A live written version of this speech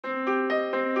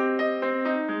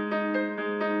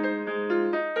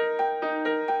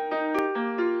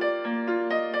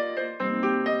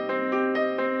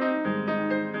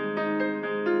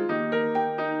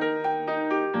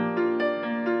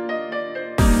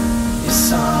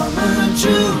a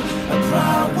Jew, a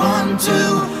proud one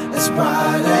too, as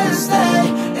bright as day.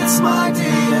 It's my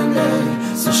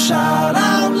DNA, so shout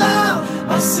out loud,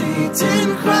 my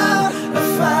Cteen crowd, a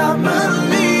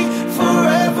family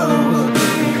forever will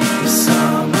be. Yes,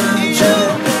 I'm a Jew,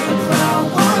 a proud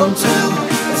one too,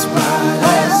 as bright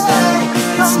as day.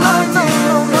 It's my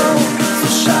DNA, so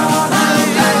shout out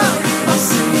loud, my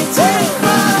Cteen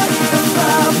crowd, a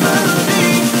family.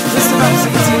 Listen up,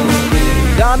 Cteen.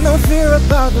 Got no fear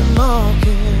about the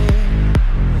market.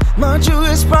 My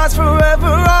Jewish pride's forever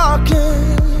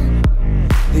rocking.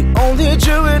 The only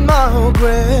Jew in my whole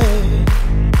grave.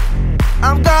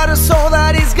 I've got a soul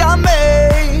that he's got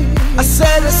made. I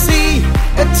said a C,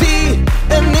 a T,